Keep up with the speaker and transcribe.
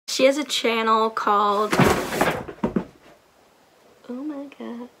She has a channel called, oh my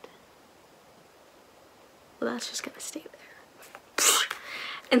god, well that's just gonna stay there.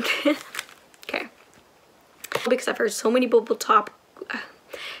 And then, okay, because I've heard so many bubble top,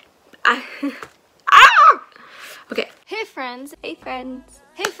 okay. Hey friends, hey friends,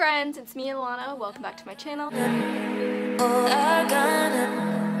 hey friends, it's me Alana, welcome back to my channel.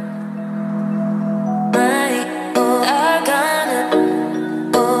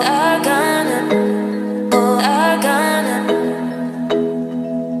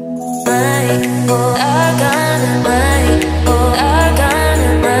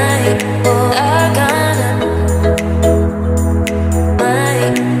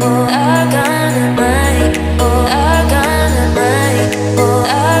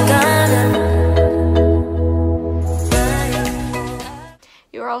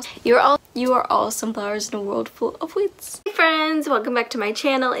 You are all sunflowers in a world full of weeds. Hey friends, welcome back to my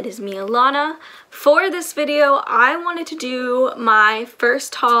channel. It is me, Alana. For this video, I wanted to do my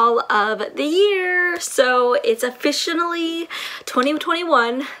first haul of the year. So it's officially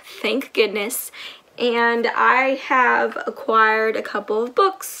 2021, thank goodness. And I have acquired a couple of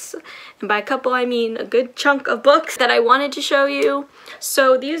books, and by a couple I mean a good chunk of books that I wanted to show you.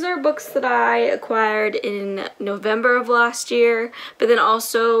 So these are books that I acquired in November of last year, but then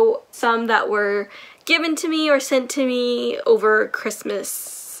also some that were given to me or sent to me over Christmas.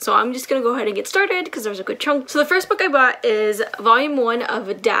 So I'm just gonna go ahead and get started because there's a good chunk. So the first book I bought is volume 1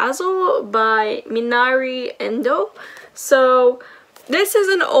 of Dazzle by Minari Endo. So this is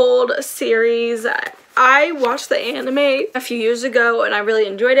an old series. I watched the anime a few years ago and I really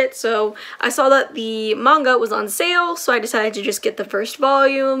enjoyed it, so I saw that the manga was on sale, so I decided to just get the first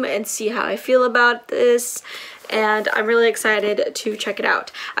volume and see how I feel about this, and I'm really excited to check it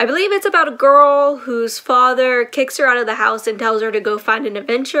out. I believe it's about a girl whose father kicks her out of the house and tells her to go find an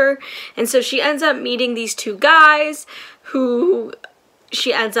adventure, and so she ends up meeting these two guys who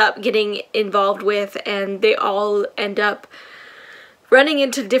she ends up getting involved with, and they all end up running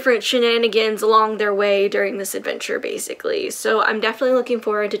into different shenanigans along their way during this adventure, basically. So I'm definitely looking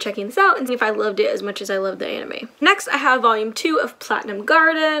forward to checking this out and see if I loved it as much as I loved the anime. Next, I have volume 2 of Platinum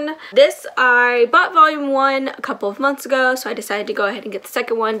Garden. This, I bought volume 1 a couple of months ago, so I decided to go ahead and get the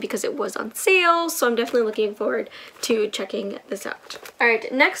second one because it was on sale, so I'm definitely looking forward to checking this out.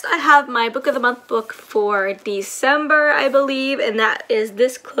 Alright, next I have my book of the month book for December, I believe, and that is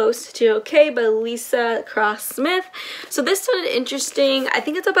This Close to Okay by Lisa Cross Smith. So this sounded interesting. I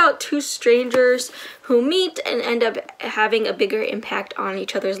think it's about two strangers who meet and end up having a bigger impact on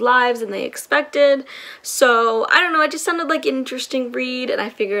each other's lives than they expected. So I don't know, it just sounded like an interesting read and I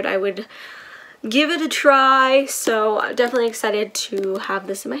figured I would give it a try, so I'm definitely excited to have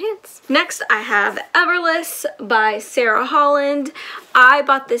this in my hands. Next, I have Everless by Sarah Holland. I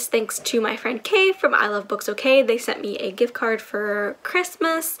bought this thanks to my friend Kay from I Love Books Okay. They sent me a gift card for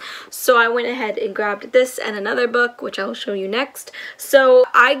Christmas, so I went ahead and grabbed this and another book, which I'll show you next. So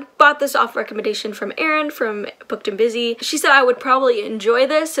I bought this off recommendation from Erin from Booked and Busy. She said I would probably enjoy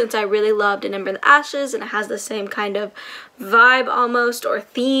this since I really loved An Ember in the Ashes and it has the same kind of vibe almost, or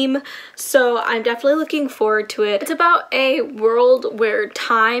theme, so I'm definitely looking forward to it. It's about a world where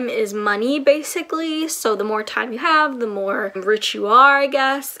time is money, basically, so the more time you have, the more rich you are, I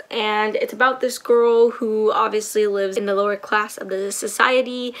guess, and it's about this girl who obviously lives in the lower class of the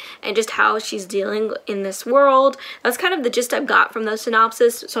society and just how she's dealing in this world. That's kind of the gist I've got from the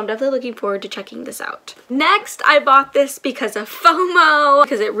synopsis, so I'm definitely looking forward to checking this out. Next, I bought this because of FOMO,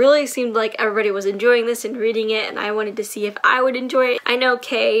 because it really seemed like everybody was enjoying this and reading it, and I wanted to see if I would enjoy it. I know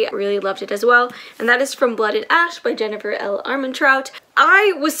Kay really loved it as well, and that is From Blood and Ash by Jennifer L. Armentrout.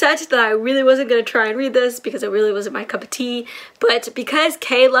 I was set that I really wasn't going to try and read this because it really wasn't my cup of tea, but because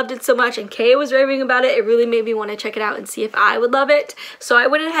Kay loved it so much and Kay was raving about it, it really made me want to check it out and see if I would love it. So I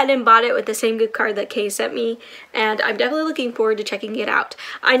went ahead and bought it with the same gift card that Kay sent me, and I'm definitely looking forward to checking it out.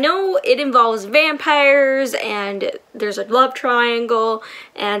 I know it involves vampires and there's a love triangle,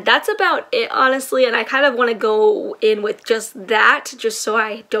 and that's about it, honestly, and I kind of want to go in with just that, just so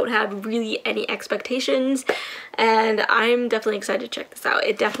I don't have really any expectations, and I'm definitely excited to check this out.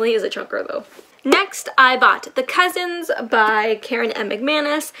 It definitely is a chunker though. Next, I bought The Cousins by Karen M.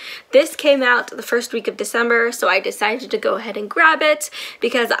 McManus. This came out the first week of December, so I decided to go ahead and grab it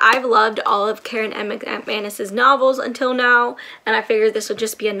because I've loved all of Karen M. McManus's novels until now, and I figured this would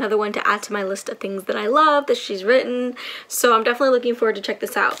just be another one to add to my list of things that I love that she's written, so I'm definitely looking forward to check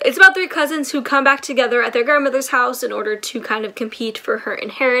this out. It's about three cousins who come back together at their grandmother's house in order to kind of compete for her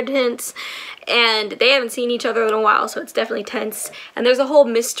inheritance, and they haven't seen each other in a while, so it's definitely tense, and there's a whole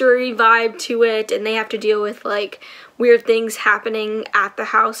mystery vibe to it. it, and they have to deal with like weird things happening at the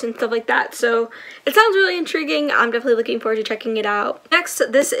house and stuff like that. So it sounds really intriguing. I'm definitely looking forward to checking it out. Next,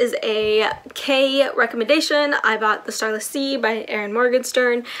 this is a K recommendation. I bought The Starless Sea by Erin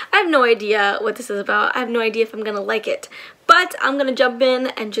Morgenstern. I have no idea what this is about. I have no idea if I'm gonna like it, but I'm gonna jump in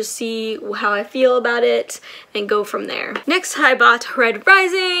and just see how I feel about it and go from there. Next, I bought Red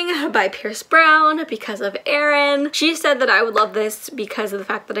Rising by Pierce Brown because of Erin. She said that I would love this because of the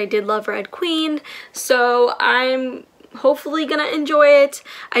fact that I did love Red Queen, so I'm hopefully gonna enjoy it.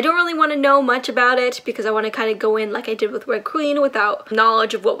 I don't really want to know much about it because I want to kind of go in like I did with Red Queen without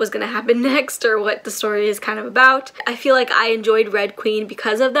knowledge of what was gonna happen next or what the story is kind of about. I feel like I enjoyed Red Queen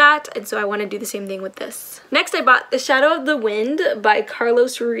because of that, and so I want to do the same thing with this. Next, I bought The Shadow of the Wind by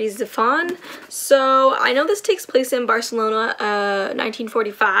Carlos Ruiz Zafón. So I know this takes place in Barcelona,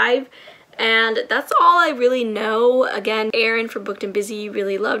 1945. And that's all I really know. Again, Erin from Booked and Busy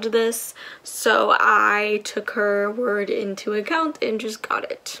really loved this, so I took her word into account and just got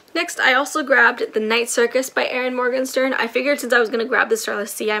it. Next, I also grabbed The Night Circus by Erin Morgenstern. I figured since I was going to grab The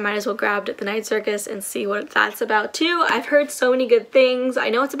Starless Sea, I might as well grab The Night Circus and see what that's about too. I've heard so many good things. I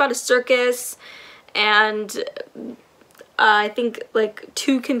know it's about a circus and I think like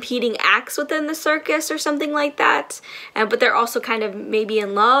 2 competing acts within the circus or something like that, but they're also kind of maybe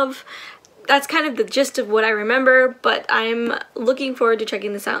in love. That's kind of the gist of what I remember, but I'm looking forward to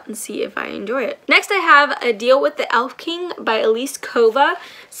checking this out and see if I enjoy it. Next, I have A Deal with the Elf King by Elise Kova.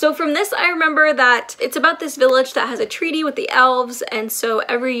 So from this, I remember that it's about this village that has a treaty with the elves, and so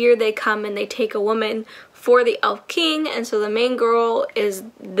every year they come and they take a woman for the Elf King, and so the main girl is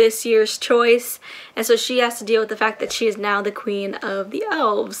this year's choice, and so she has to deal with the fact that she is now the queen of the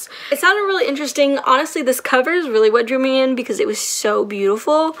elves. It sounded really interesting. Honestly, this cover is really what drew me in because it was so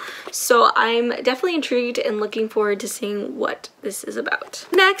beautiful, so I'm definitely intrigued and looking forward to seeing what this is about.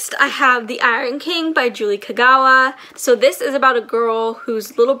 Next, I have The Iron King by Julie Kagawa. So this is about a girl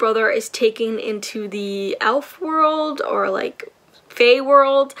whose little brother is taken into the elf world, or like fae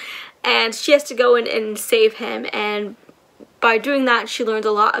world, and she has to go in and save him, and by doing that she learns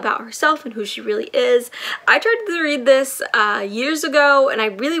a lot about herself and who she really is. I tried to read this years ago and I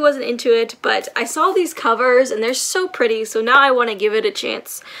really wasn't into it, but I saw these covers and they're so pretty, so now I want to give it a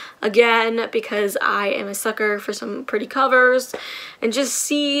chance again because I am a sucker for some pretty covers and just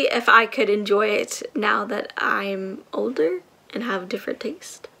see if I could enjoy it now that I'm older and have different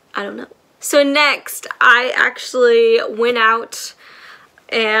taste. I don't know. So next, I actually went out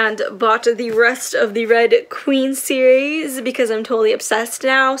and bought the rest of the Red Queen series because I'm totally obsessed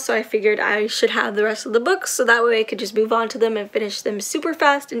now, so I figured I should have the rest of the books so that way I could just move on to them and finish them super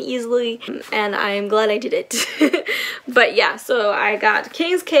fast and easily, and I'm glad I did it. But yeah, so I got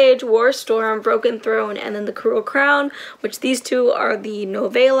King's Cage, War Storm, Broken Throne, and then The Cruel Crown, which these 2 are the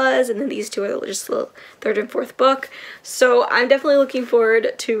novellas, and then these 2 are just the 3rd and 4th book. So I'm definitely looking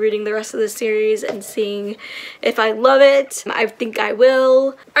forward to reading the rest of the series and seeing if I love it. I think I will.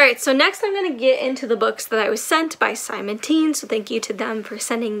 Alright, so next I'm going to get into the books that I was sent by Simon Teen, so thank you to them for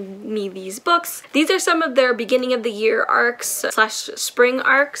sending me these books. These are some of their beginning of the year arcs / spring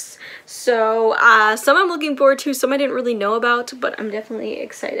arcs, so some I'm looking forward to, some I didn't really know about, but I'm definitely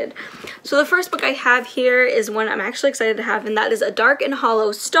excited. So the first book I have here is one I'm actually excited to have, and that is A Dark and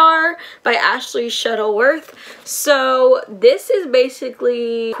Hollow Star by Ashley Shuttleworth. So this is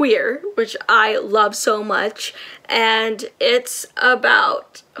basically queer, which I love so much, and it's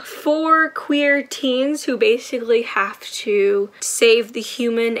about 4 queer teens who basically have to save the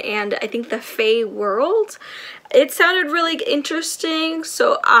human and I think the fae world. It sounded really interesting,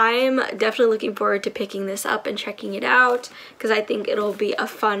 so I'm definitely looking forward to picking this up and checking it out because I think it'll be a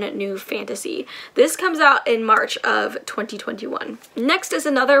fun new fantasy. This comes out in March of 2021. Next is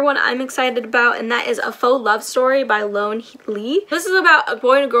another one I'm excited about, and that is A Faux Love Story by Lone Lee. This is about a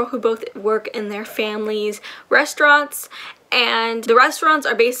boy and a girl who both work in their family's restaurants, and the restaurants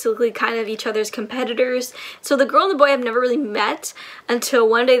are basically kind of each other's competitors. So the girl and the boy have never really met until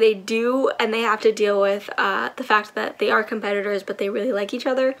one day they do, and they have to deal with the fact that they are competitors but they really like each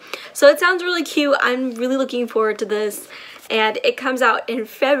other. So it sounds really cute. I'm really looking forward to this, and it comes out in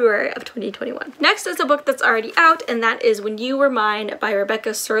February of 2021. Next is a book that's already out, and that is When You Were Mine by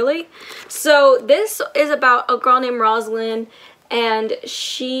Rebecca Surley. So this is about a girl named Rosalind, and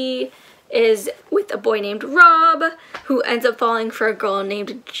she is with a boy named Rob, who ends up falling for a girl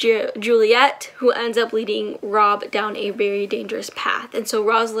named Juliet, who ends up leading Rob down a very dangerous path. And so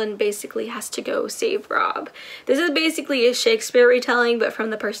Rosalind basically has to go save Rob. This is basically a Shakespeare retelling, but from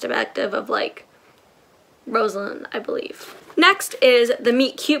the perspective of like Rosalind, I believe. Next is The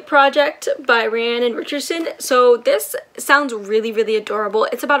Meet Cute Project by Rhiannon Richardson. So this sounds really, really adorable.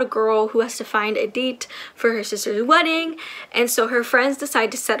 It's about a girl who has to find a date for her sister's wedding, and so her friends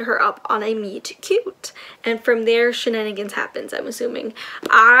decide to set her up on a meet cute, and from there shenanigans happens, I'm assuming.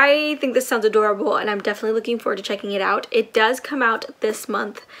 I think this sounds adorable, and I'm definitely looking forward to checking it out. It does come out this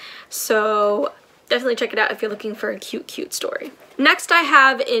month, so definitely check it out if you're looking for a cute story. Next I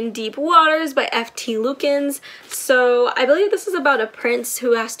have In Deep Waters by F.T. Lukens. So I believe this is about a prince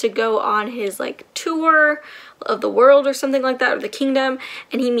who has to go on his like tour of the world or something like that, or the kingdom,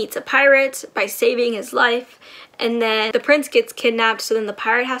 and he meets a pirate by saving his life, and then the prince gets kidnapped, so then the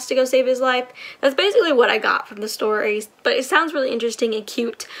pirate has to go save his life. That's basically what I got from the story, but it sounds really interesting and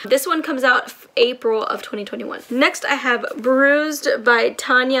cute. This one comes out April of 2021. Next I have Bruised by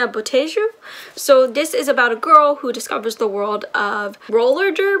Tanya Boteju. So this is about a girl who discovers the world of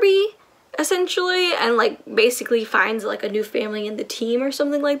roller derby, essentially, and like basically finds like a new family in the team or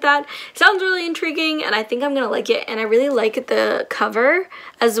something like that. It sounds really intriguing, and I think I'm gonna like it, and I really like the cover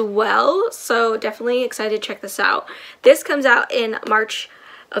as well, so definitely excited to check this out. This comes out in March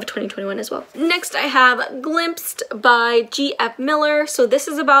of 2021 as well. Next I have Glimpsed by G.F. Miller. So this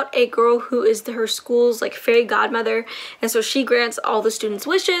is about a girl who is her school's like fairy godmother, and so she grants all the students'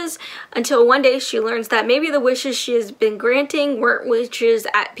 wishes until one day she learns that maybe the wishes she has been granting weren't wishes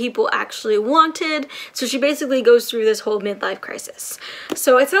that people actually wanted. So she basically goes through this whole midlife crisis.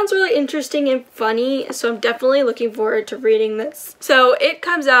 So it sounds really interesting and funny, so I'm definitely looking forward to reading this. So it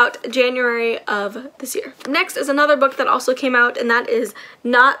comes out January of this year. Next is another book that also came out, and that is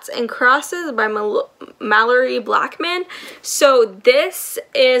Knots and Crosses by Mallory Blackman. So this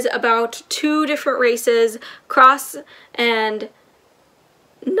is about two different races, crosses and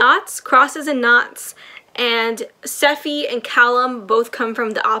knots, and Sephi and Callum both come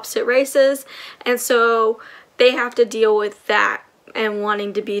from the opposite races, and so they have to deal with that and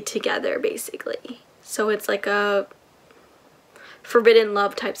wanting to be together basically. So it's like a forbidden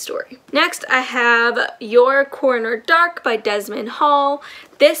love type story. Next I have Your Corner Dark by Desmond Hall.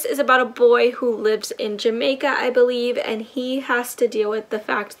 This is about a boy who lives in Jamaica, I believe, and he has to deal with the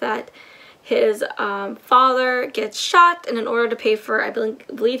fact that his father gets shot, and in order to pay for, I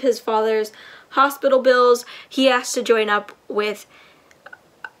believe, his father's hospital bills, he has to join up with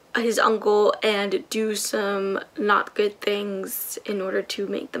his uncle and do some not good things in order to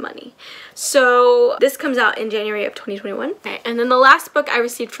make the money. So this comes out in January of 2021. Okay, and then the last book I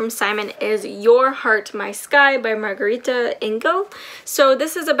received from Simon is Your Heart, My Sky by Margarita Engel. So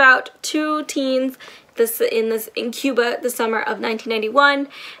this is about two teens in Cuba the summer of 1991,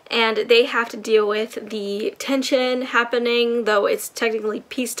 and they have to deal with the tension happening. Though it's technically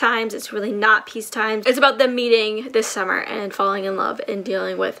peace times, it's really not peace times. It's about them meeting this summer and falling in love and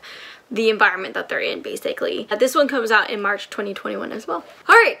dealing with the environment that they're in basically. This one comes out in March 2021 as well.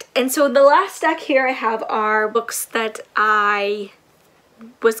 Alright, and so the last stack here I have are books that I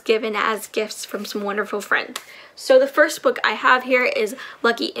was given as gifts from some wonderful friends. So the first book I have here is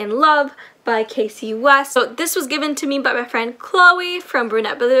Lucky in Love by Casey West. So this was given to me by my friend Chloe from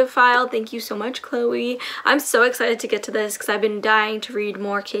Brunette Bibliophile. Thank you so much, Chloe. I'm so excited to get to this because I've been dying to read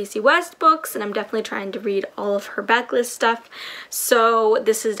more Casey West books, and I'm definitely trying to read all of her backlist stuff. So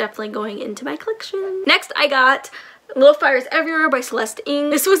this is definitely going into my collection. Next I got Little Fires Everywhere by Celeste Ng.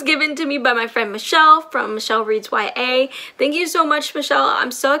 This was given to me by my friend Michelle from Michelle Reads YA. Thank you so much, Michelle.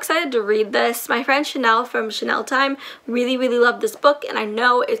 I'm so excited to read this. My friend Chanel from Chanel Time really loved this book, and I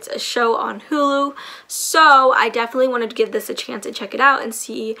know it's a show on Hulu, so I definitely wanted to give this a chance and check it out and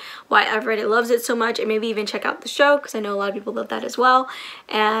see why everybody loves it so much, and maybe even check out the show because I know a lot of people love that as well.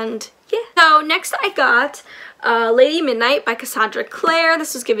 And yeah. So next I got Lady Midnight by Cassandra Clare.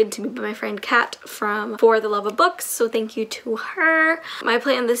 This was given to me by my friend Kat from For the Love of Books, so thank you to her. My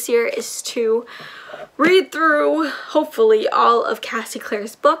plan this year is to read through, hopefully, all of Cassie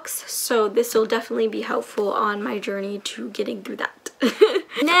Clare's books, so this will definitely be helpful on my journey to getting through that.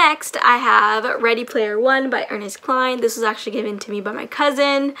 Next, I have Ready Player One by Ernest Cline. This was actually given to me by my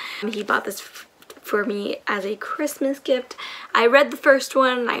cousin. He bought this for me as a Christmas gift. I read the first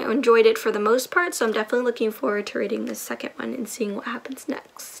one and I enjoyed it for the most part, so I'm definitely looking forward to reading the second one and seeing what happens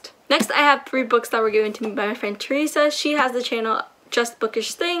next. Next, I have 3 books that were given to me by my friend Teresa. She has the channel Just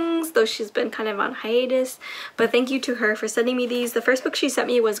Bookish Things, though she's been kind of on hiatus, but thank you to her for sending me these. The first book she sent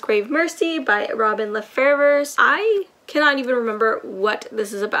me was Grave Mercy by Robin Lefevre. I cannot even remember what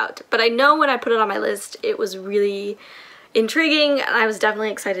this is about, but I know when I put it on my list, it was really intriguing, and I was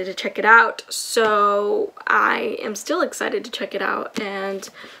definitely excited to check it out. So I am still excited to check it out, and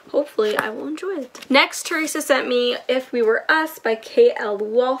hopefully I will enjoy it. Next, Teresa sent me If We Were Us by K.L.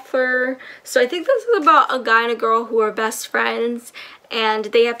 Walther. So I think this is about a guy and a girl who are best friends, and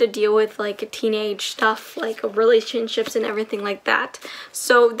they have to deal with like teenage stuff, like relationships and everything like that.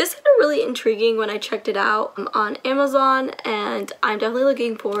 So this is really intriguing when I checked it out on Amazon, and I'm definitely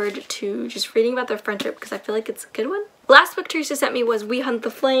looking forward to just reading about their friendship because I feel like it's a good one. Last book Teresa sent me was We Hunt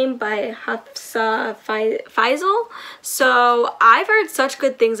the Flame by Hafsa Faisal. So I've heard such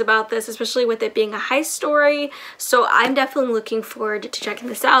good things about this, especially with it being a heist story. So I'm definitely looking forward to checking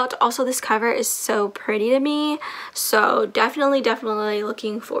this out. Also, this cover is so pretty to me. So definitely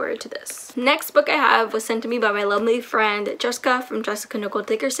looking forward to this. Next book I have was sent to me by my lovely friend Jessica from Jessica Nicole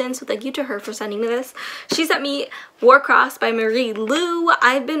Dickerson. So thank you to her for sending me this. She sent me Warcross by Marie Lu.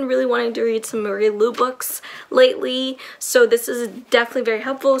 I've been really wanting to read some Marie Lu books lately. So this is definitely very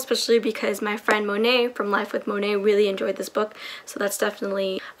helpful, especially because my friend Monet from Life with Monet really enjoyed this book. So that's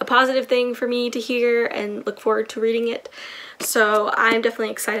definitely a positive thing for me to hear and look forward to reading it. So I'm definitely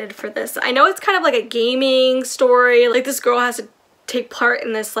excited for this. I know it's kind of like a gaming story, like this girl has to take part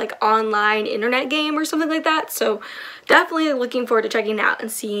in this like online internet game or something like that. So definitely looking forward to checking it out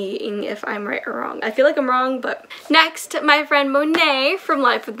and seeing if I'm right or wrong. I feel like I'm wrong, but next, my friend Monet from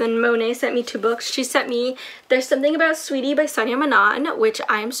Life with Monet sent me 2 books. She sent me There's Something About Sweetie by Sonia Manon, which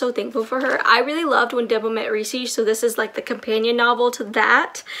I am so thankful for her. I really loved When Devil Met Rishi, so this is like the companion novel to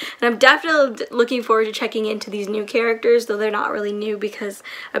that. And I'm definitely looking forward to checking into these new characters, though they're not really new because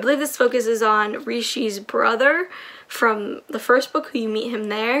I believe this focuses on Rishi's brother from the first book, who you meet him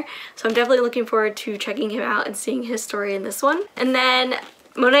there. So I'm definitely looking forward to checking him out and seeing his story in this one. And then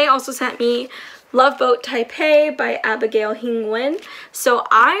Monet also sent me Love Boat Taipei by Abigail Hing-Wen. So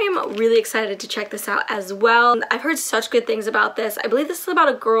I'm really excited to check this out as well. I've heard such good things about this. I believe this is about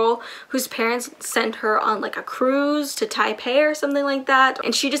a girl whose parents sent her on like a cruise to Taipei or something like that.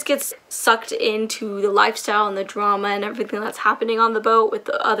 And she just gets sucked into the lifestyle and the drama and everything that's happening on the boat with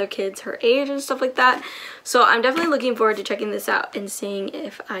the other kids her age and stuff like that. So I'm definitely looking forward to checking this out and seeing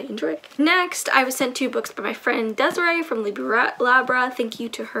if I enjoy it. Next, I was sent 2 books by my friend Desiree from Libra Labra. Thank you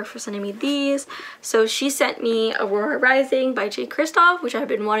to her for sending me these. So she sent me Aurora Rising by Jay Kristoff, which I've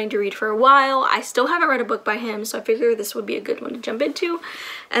been wanting to read for a while. I still haven't read a book by him, so I figured this would be a good one to jump into.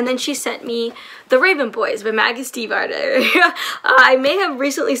 And then she sent me The Raven Boys by Maggie Stiefvater. I may have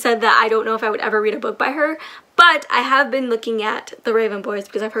recently said that I don't know if I would ever read a book by her, but I have been looking at The Raven Boys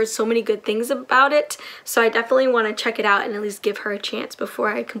because I've heard so many good things about it. So I definitely want to check it out and at least give her a chance before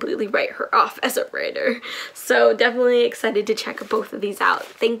I completely write her off as a writer. So definitely excited to check both of these out.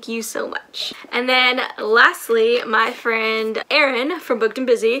 Thank you so much. And then lastly, my friend Erin from Booked and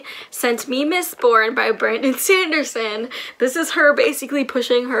Busy sent me Mistborn by Brandon Sanderson. This is her basically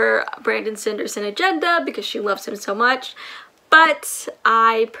pushing her Brandon Sanderson agenda because she loves him so much. But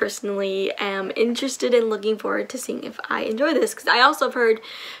I personally am interested in looking forward to seeing if I enjoy this because I also have heard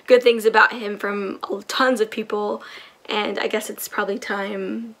good things about him from tons of people, and I guess it's probably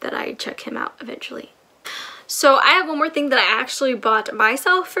time that I check him out eventually. So I have one more thing that I actually bought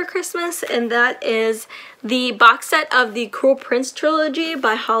myself for Christmas, and that is the box set of the Cruel Prince trilogy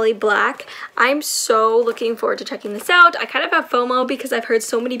by Holly Black. I'm so looking forward to checking this out. I kind of have FOMO because I've heard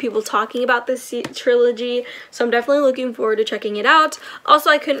so many people talking about this trilogy, so I'm definitely looking forward to checking it out. Also,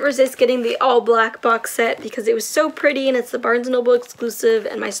 I couldn't resist getting the all black box set because it was so pretty and it's the Barnes & Noble exclusive,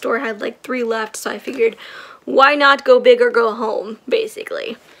 and my store had like 3 left, so I figured why not go big or go home,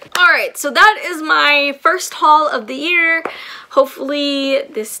 basically. Alright, so that is my first haul of the year. Hopefully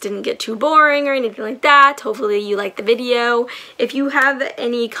this didn't get too boring or anything like that. Hopefully you liked the video. If you have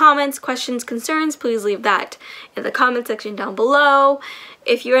any comments, questions, concerns, please leave that in the comment section down below.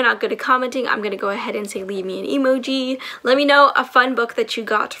 If you're not good at commenting, I'm going to go ahead and say leave me an emoji. Let me know a fun book that you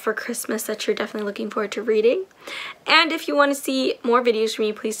got for Christmas that you're definitely looking forward to reading. And if you want to see more videos from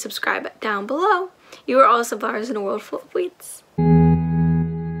me, please subscribe down below. You are all sunflowers in a world full of weeds.